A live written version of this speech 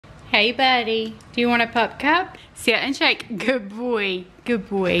Hey buddy, do you want a pup cup? Sit and shake. Good boy, good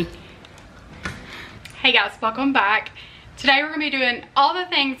boy. Hey guys, welcome back. Today we're gonna be doing all the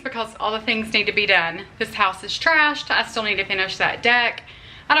things because all the things need to be done. This house is trashed. I still need to finish that deck.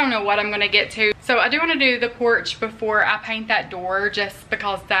 I don't know what I'm gonna get to. So I do wanna do the porch before I paint that door just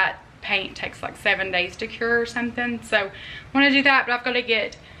because that paint takes like 7 days to cure or something. So I wanna do that, but I've gotta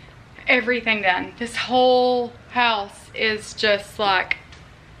get everything done. This whole house is just like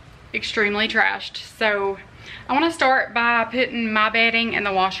extremely trashed. So I want to start by putting my bedding in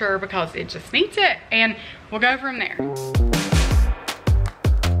the washer because it just needs it, and we'll go from there.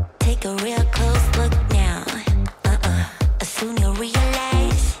 Take a real close look now. Soon you'll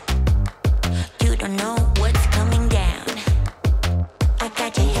realize you don't know what's coming down. I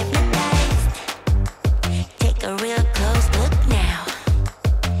got you hypnotized. Take a real close look now.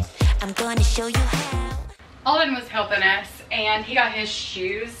 I'm going to show you how. Alden was helping us and he got his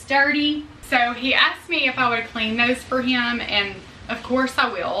shoes dirty. So he asked me if I would clean those for him, and of course I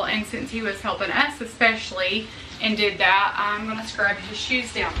will. And since he was helping us especially and did that, I'm gonna scrub his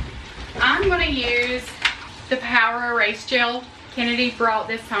shoes down. I'm gonna use the Power Erase Gel. Kennedy brought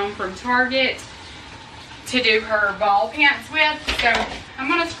this home from Target to do her ball pants with. So I'm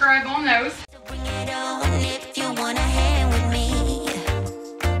gonna scrub on those. So bring it on if you want to hang with me.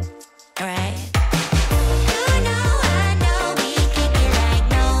 All right.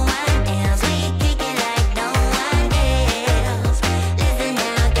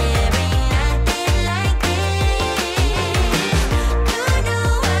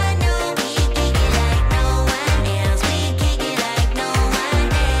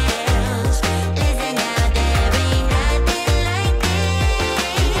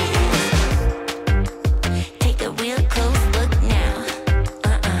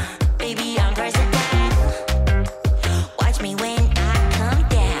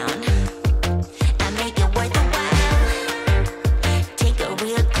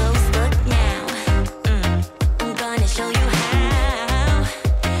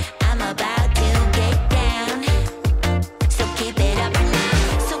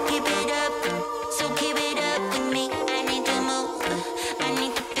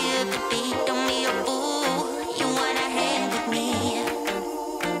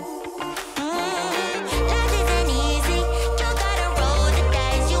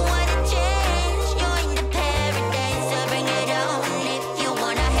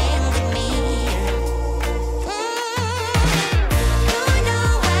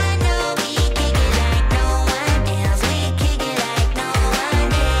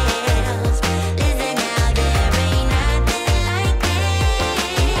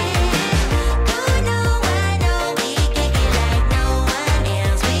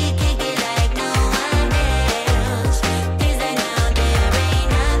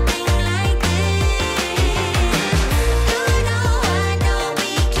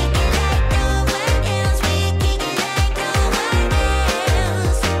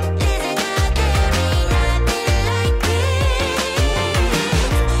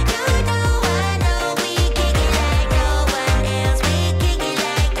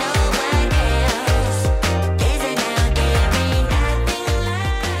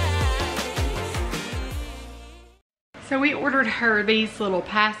 So we ordered her these little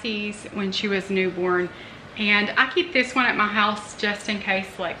passies when she was newborn, and I keep this one at my house just in case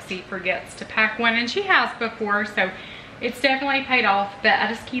Lexi forgets to pack one, and she has before, so it's definitely paid off. But I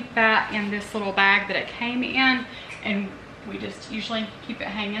just keep that in this little bag that it came in, and we just usually keep it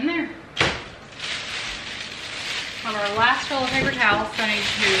hanging there. On our last roll of paper towels, so I need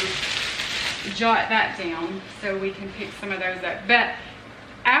to jot that down so we can pick some of those up. But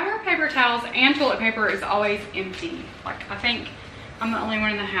our paper towels and toilet paper is always empty. Like, I think I'm the only one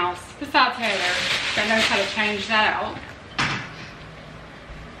in the house, besides Heather, that knows how to change that out.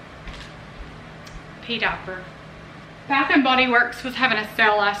 Pee diaper. Bath and Body Works was having a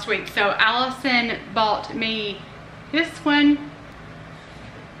sale last week, so Allison bought me this one,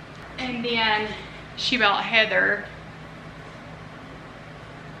 and then she bought Heather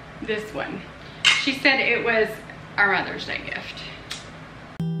this one. She said it was our Mother's Day gift.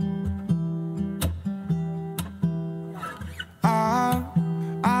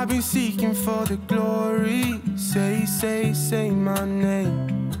 I've been seeking for the glory. Say my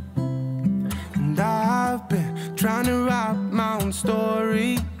name. And I've been trying to write my own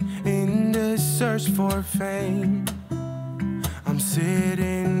story in the search for fame. I'm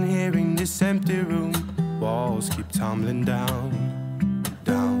sitting here in this empty room. Walls keep tumbling down.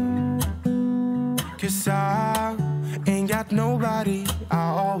 'Cause I ain't got nobody. I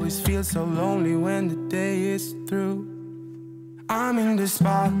always feel so lonely when the day is through. I I'm in the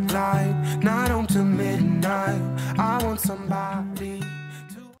spotlight, not on till midnight. I want somebody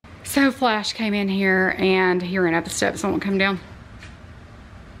to... So Flash came in here and he ran up the steps and won't come down.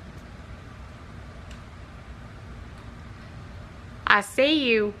 I see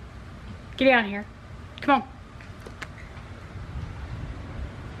you. Get down here. Come on.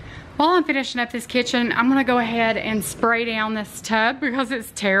 While I'm finishing up this kitchen, I'm gonna go ahead and spray down this tub because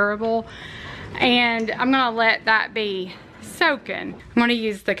it's terrible. And I'm gonna let that be soaking. I'm gonna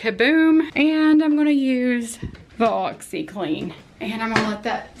use the Kaboom and I'm gonna use the OxyClean. And I'm gonna let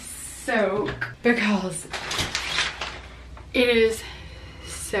that soak because it is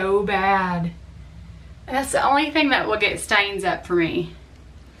so bad. That's the only thing that will get stains up for me.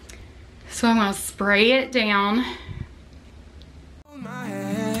 So I'm gonna spray it down. My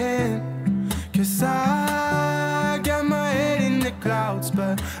hand, 'cause I got my head in the clouds,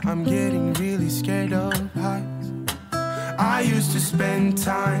 but I'm getting really scared of heights. I used to spend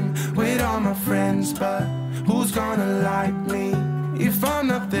time with all my friends, but who's gonna like me if I'm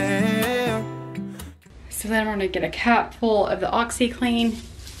not there? So then I'm gonna get a cup full of the OxyClean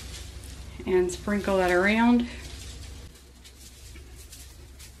and sprinkle that around.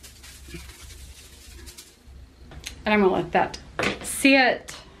 And I'm gonna let that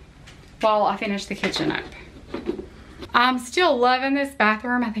sit while I finish the kitchen up. I'm still loving this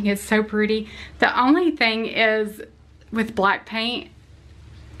bathroom. I think it's so pretty. The only thing is with black paint,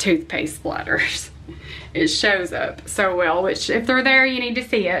 toothpaste splatters. It shows up so well, which if they're there, you need to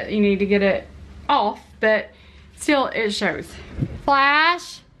see it. You need to get it off, but still it shows.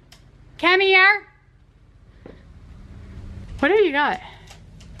 Flash, come here. What do you got?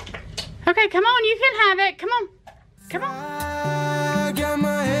 Okay, come on, you can have it. Come on. Come on. I got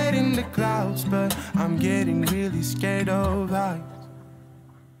my head in the clouds, but I'm getting really scared of heights.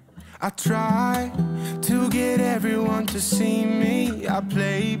 I try to get everyone to see me. I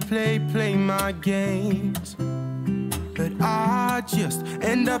play my games, but I just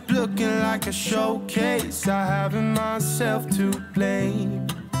end up looking like a showcase. I haven't myself to blame.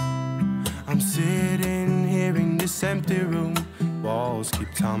 I'm sitting here in this empty room. Walls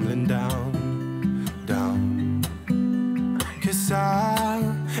keep tumbling down, down. 'Cause I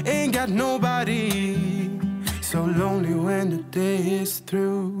ain't got nobody. So lonely when the day is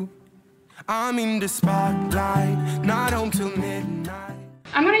through. I'm in the spotlight, not on till midnight.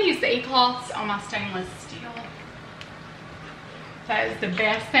 I'm gonna use the e-cloths on my stainless steel. That is the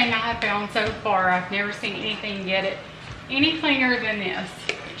best thing I have found so far. I've never seen anything get it any cleaner than this.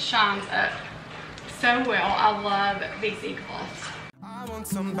 It shines up so well. I love these e-cloths. I want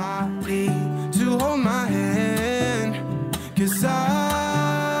somebody to hold my hand, 'cause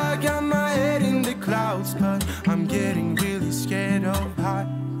I got my head in the clouds, but I'm getting really scared of heights.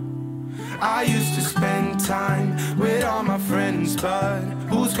 I used to spend time with all my friends, but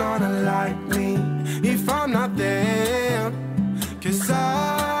who's gonna like me if I'm not there? 'Cause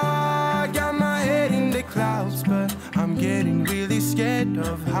I got my head in the clouds, but I'm getting really scared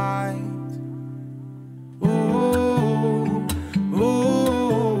of heights. Ooh,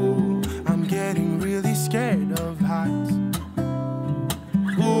 ooh, I'm getting really scared of heights.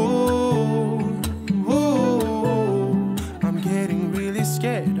 Ooh, ooh, I'm getting really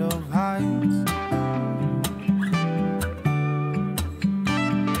scared of heights.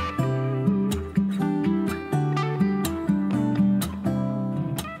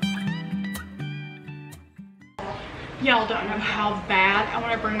 Y'all don't know how bad I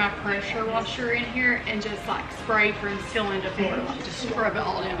want to bring my pressure washer in here and just like spray from ceiling to floor, like just scrub it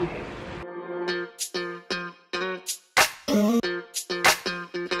all down.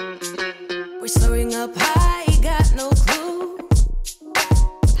 We're soaring up high, got no clue.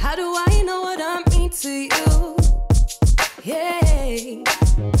 How do I know what I mean to you? Yeah.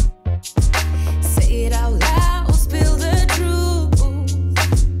 Say it out loud, spill the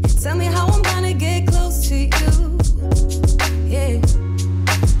truth. Tell me how I'm gonna get close to you. Yeah.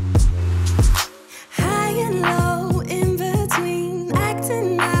 High and low, in between,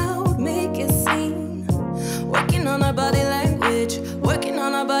 acting out, make a scene. Working on our body language, working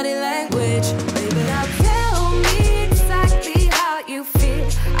on our body language. Baby, now tell me exactly how you feel.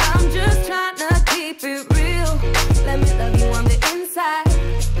 I'm just trying to keep it real. Let me love you on the inside,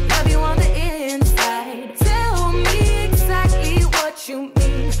 love you on the inside. Tell me exactly what you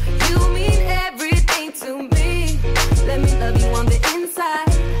mean. You mean everything to me. Let me love you on the inside,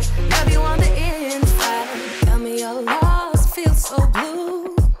 love you on the inside. Tell me you're lost, feel so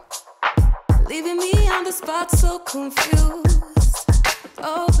blue, leaving me on the spot so confused.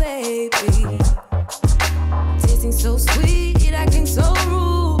 Oh baby, tasting so sweet, acting so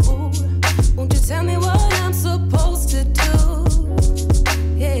rude. Won't you tell me what I'm supposed to do?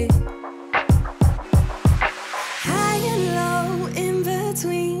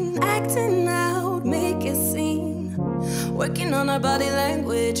 our body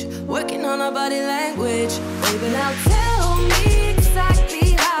language, working on our body language. Baby, now tell me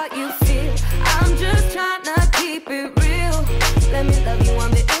exactly how you feel. I'm just trying to keep it real. Let me love you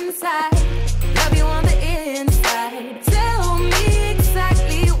on the inside, love you on the inside. Tell me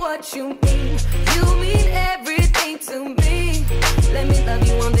exactly what you mean. You mean everything to me. Let me love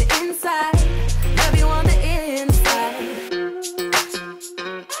you on the inside, love you on the inside.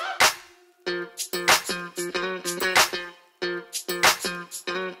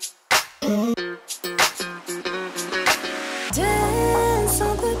 Dance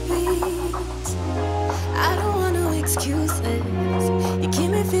on the beat. I don't want no excuses. You keep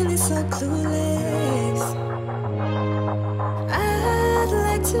me feeling so clueless. I'd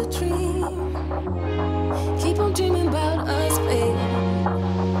like to dream. Keep on dreaming about us, baby.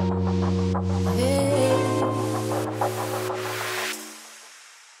 Hey.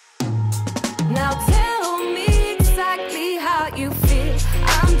 Now tell me exactly how you feel.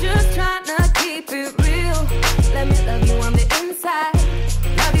 I'm just trying to keep it real. Let me love you on the inside,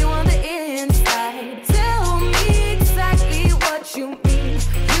 love you on the inside. Tell me exactly what you mean.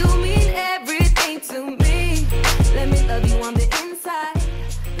 You mean everything to me. Let me love you on the inside,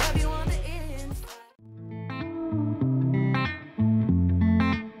 love you on the inside.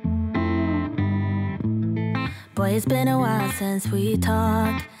 Boy, it's been a while since we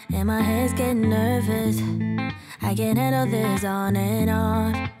talked, and my head's getting nervous. I can't handle this on and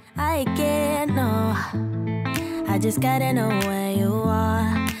off. I can't, no. I just gotta know where you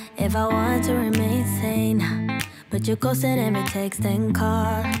are if I want to remain sane. But you're ghosting every text and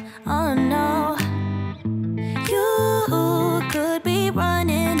call. Oh no, you could be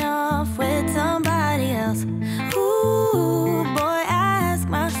running off with somebody else. Ooh, boy, I ask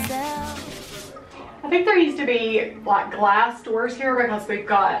myself. I think there used to be like glass doors here because we've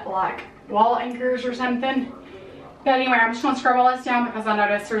got like wall anchors or something. But anyway, I'm just gonna scrub all this down because I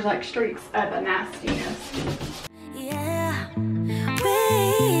noticed there's like streaks of the nastiness. Yeah,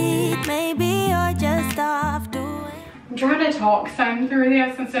 wait, maybe you're just off doing. I'm trying to talk some through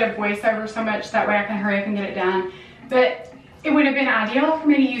this instead of voiceover so much, that way I can hurry up and get it done. But it would have been ideal for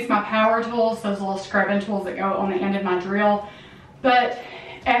me to use my power tools, those little scrubbing tools that go on the end of my drill. But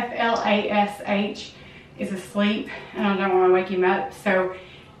FLASH is asleep and I don't want to wake him up. So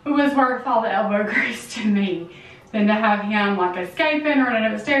it was worth all the elbow grease to me than to have him like escaping,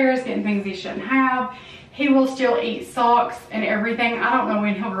 running upstairs, getting things he shouldn't have. He will still eat socks and everything. I don't know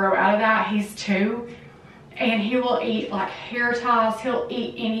when he'll grow out of that. He's 2. And he will eat like hair ties. He'll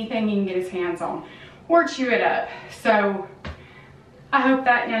eat anything he can get his hands on or chew it up. So I hope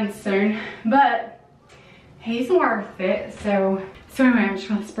that ends soon. But he's worth it. So anyway, I'm just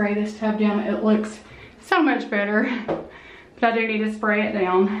gonna spray this tub down. It looks so much better. But I do need to spray it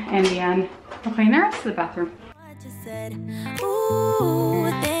down and then I'll clean the rest of the bathroom. What you said, ooh,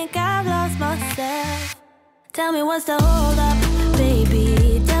 I think I've lost myself. Tell me what's the hold up,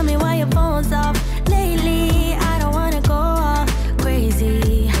 baby. Tell me why your phone's off lately. I don't wanna go all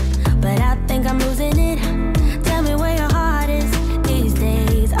crazy, but I think I'm losing it. Tell me where your heart is these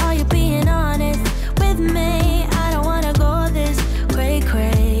days. Are you being honest with me? I don't wanna go this cray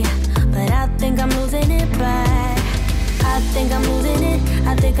cray, but I think I'm losing it bad. I think I'm losing it.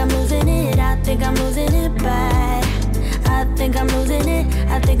 I think I'm losing it. I think I'm losing it bad. I think I'm losing it.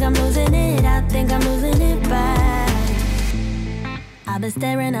 I think I'm losing it. I think I'm losing it bad. I've been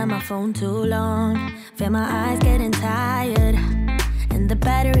staring at my phone too long. Feel my eyes getting tired, and the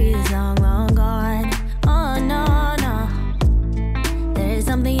battery is long, long gone. Oh no, no. There is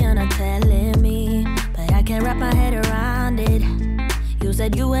something you're not telling me, but I can't wrap my head around it. You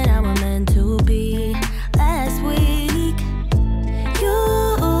said you and I were meant to be last week.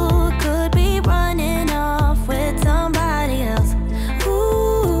 You could be running off with somebody else.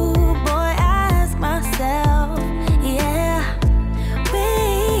 Ooh, boy, I ask myself, yeah.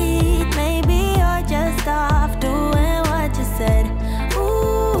 Wait, maybe you're just off doing what you said.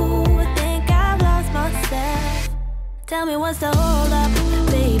 Ooh, I think I've lost myself. Tell me what's the hold up,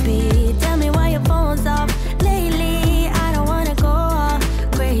 baby. Tell me why your phone's off lately. I don't wanna go all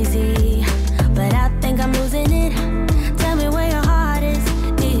crazy, but I think I'm losing it. Tell me where your heart is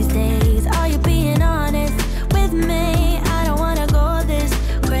these days. Are you being honest with me? I don't wanna go this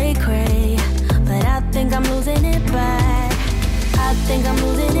cray cray, but I think I'm losing it bad. I think I'm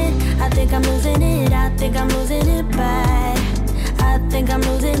losing it. I think I'm losing it. I think I'm losing it bad. I think I'm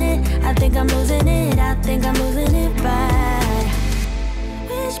losing it. I think I'm losing it. I think I'm losing it bad.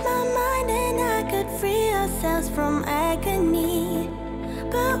 Wish my mind and I could free ourselves from agony,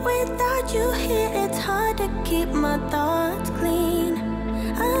 but without you here, it's hard to keep my thoughts clean.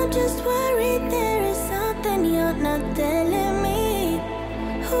 I'm just worried there is something you're not telling me.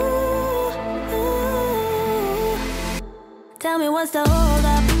 Tell me what's the hold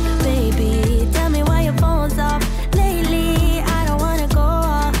up, baby. Tell me why your phone's off lately. I don't wanna go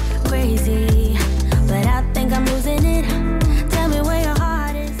all crazy, but I think I'm losing it. Tell me where your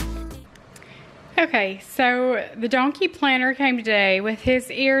heart is. Okay, so the donkey planner came today with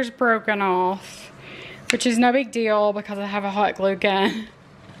his ears broken off, which is no big deal because I have a hot glue gun.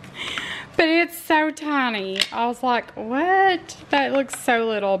 But it's so tiny. I was like, what? That looks so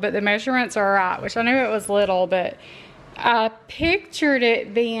little, but the measurements are right, which I knew it was little, but I pictured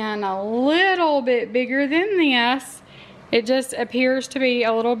it being a little bit bigger than this. It just appears to be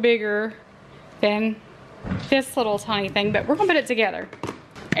a little bigger than this little tiny thing, but we're gonna put it together.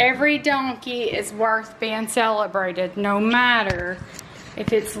 Every donkey is worth being celebrated, no matter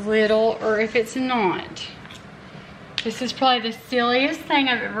if it's little or if it's not. This is probably the silliest thing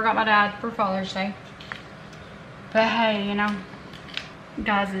I've ever got my dad for Father's Day. But hey, you know,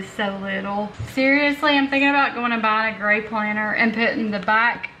 guys, is so little. Seriously, I'm thinking about going and buying a gray planner and putting the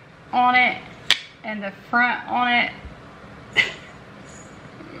back on it and the front on it.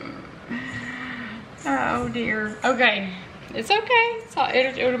 Oh dear. Okay, it's okay. So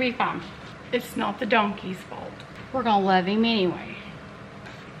it'll be fine. It's not the donkey's fault. We're gonna love him anyway.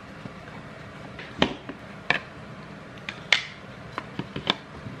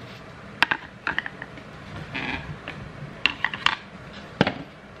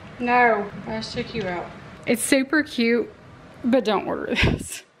 No, let's check you out. It's super cute, but don't order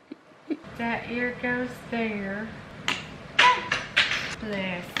this. That ear goes there.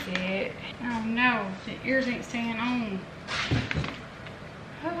 Bless it. Oh no, the ears ain't staying on.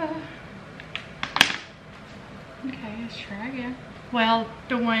 Okay, let's try again. Well,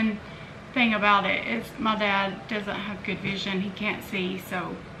 the one thing about it is my dad doesn't have good vision. He can't see,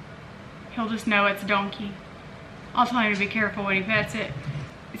 so he'll just know it's a donkey. I'll tell him to be careful when he pets it.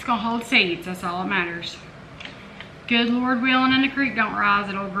 It's gonna hold seeds, that's all that matters. Good Lord willing and the creek don't rise,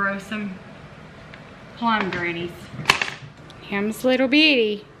 it'll grow some plum grannies. Him's little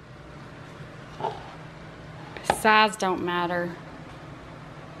bitty. Size don't matter.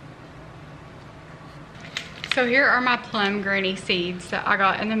 So here are my plum granny seeds that I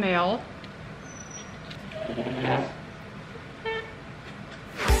got in the mail.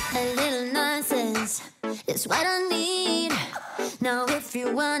 A little nonsense is what I need. Now if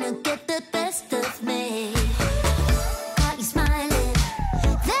you wanna get the best of me, got you smiling,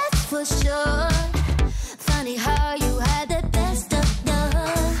 that's for sure. Funny how you had the best of love.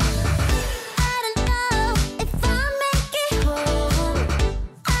 I don't know if I'll make it home.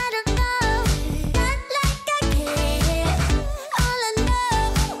 I don't know, not like I care. All I know,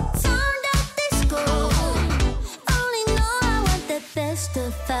 turned up this gold. Only know I want the best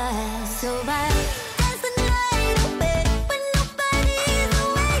of us. So bye.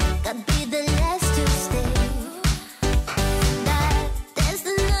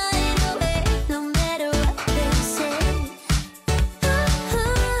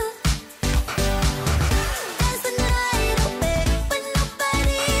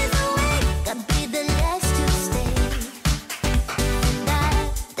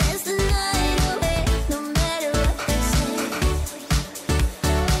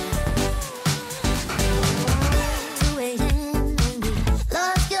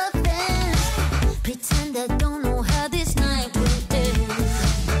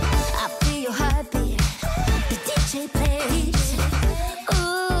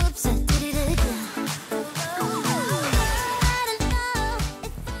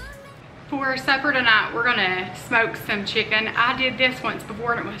 For supper tonight, we're gonna smoke some chicken. I did this once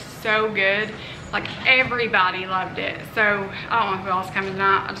before and it was so good. Like, everybody loved it. So I don't know who else coming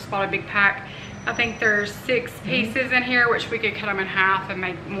tonight. I just bought a big pack. I think there's 6 pieces in here, which we could cut them in half and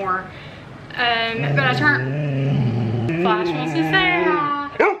make more. But I turned. Flash wants to say hi.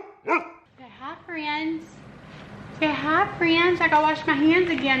 Say hi, friends. Say hi, friends. I gotta wash my hands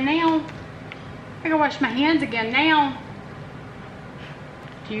again now. I gotta wash my hands again now.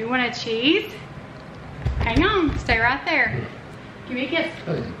 Do you want a cheese? Hang on, stay right there. Give me a kiss.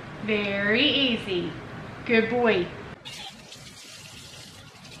 Very easy. Good boy.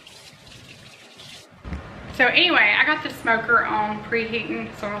 So anyway, I got the smoker on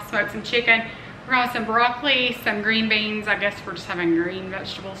preheating, so I'll smoke some chicken. We're gonna have some broccoli, some green beans. I guess we're just having green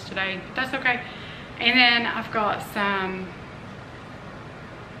vegetables today, but that's okay. And then I've got some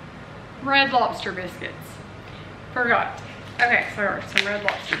Red Lobster biscuits. Forgot. Okay, so there are some Red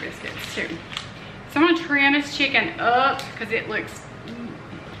Lobster biscuits too. So I'm gonna trim this chicken up because it looks,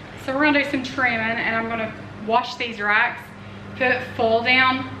 so we're gonna do some trimming and I'm gonna wash these racks, put full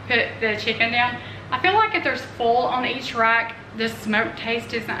down, put the chicken down. I feel like if there's full on each rack, the smoke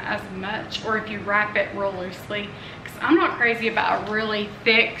taste isn't as much, or if you wrap it real loosely, because I'm not crazy about a really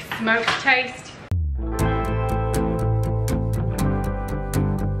thick smoked taste.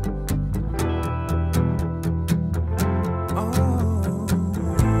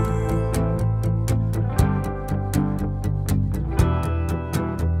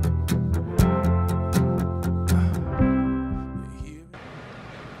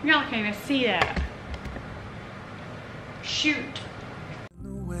 Y'all can't even see that. Shoot.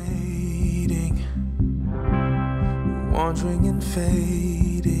 Waiting, wandering and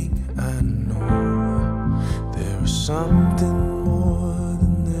fading. I know there is something more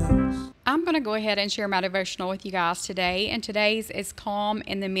than this. I'm going to go ahead and share my devotional with you guys today, and today's is calm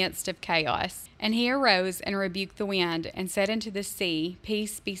in the midst of chaos. And he arose and rebuked the wind and said unto the sea,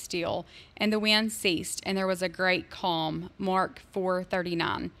 Peace, be still. And the wind ceased, and there was a great calm. Mark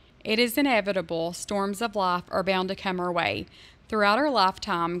 4:39. It is inevitable. Storms of life are bound to come our way. Throughout our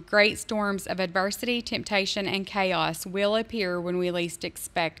lifetime, great storms of adversity, temptation, and chaos will appear when we least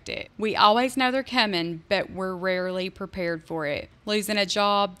expect it. We always know they're coming, but we're rarely prepared for it. Losing a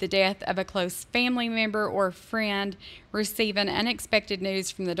job, the death of a close family member or friend, receiving unexpected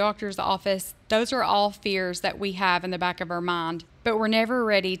news from the doctor's office, those are all fears that we have in the back of our mind, but we're never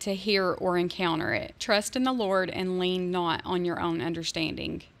ready to hear or encounter it. Trust in the Lord and lean not on your own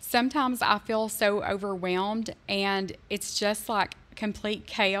understanding. Sometimes I feel so overwhelmed and it's just like complete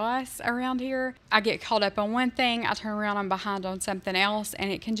chaos around here. I get caught up on one thing, I turn around, I'm behind on something else,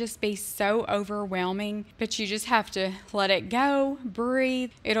 and it can just be so overwhelming, but you just have to let it go,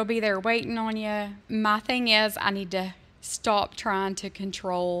 breathe. It'll be there waiting on you. My thing is I need to stop trying to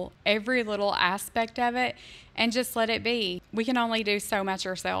control every little aspect of it and just let it be. We can only do so much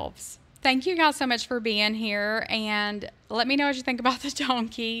ourselves. Thank you guys so much for being here, and let me know what you think about the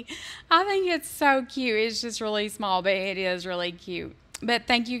donkey. I think it's so cute. It's just really small, but it is really cute. But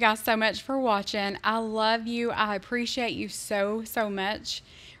thank you guys so much for watching. I love you. I appreciate you so, so much.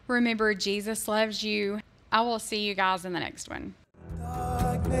 Remember, Jesus loves you. I will see you guys in the next one.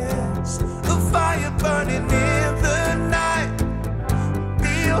 Darkness, the fire burning in the night.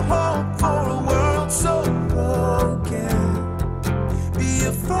 Be a hope for a world so broken. Be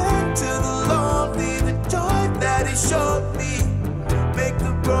a friend to the lonely, the joy that He showed me. Make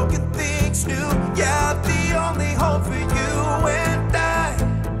the broken things new.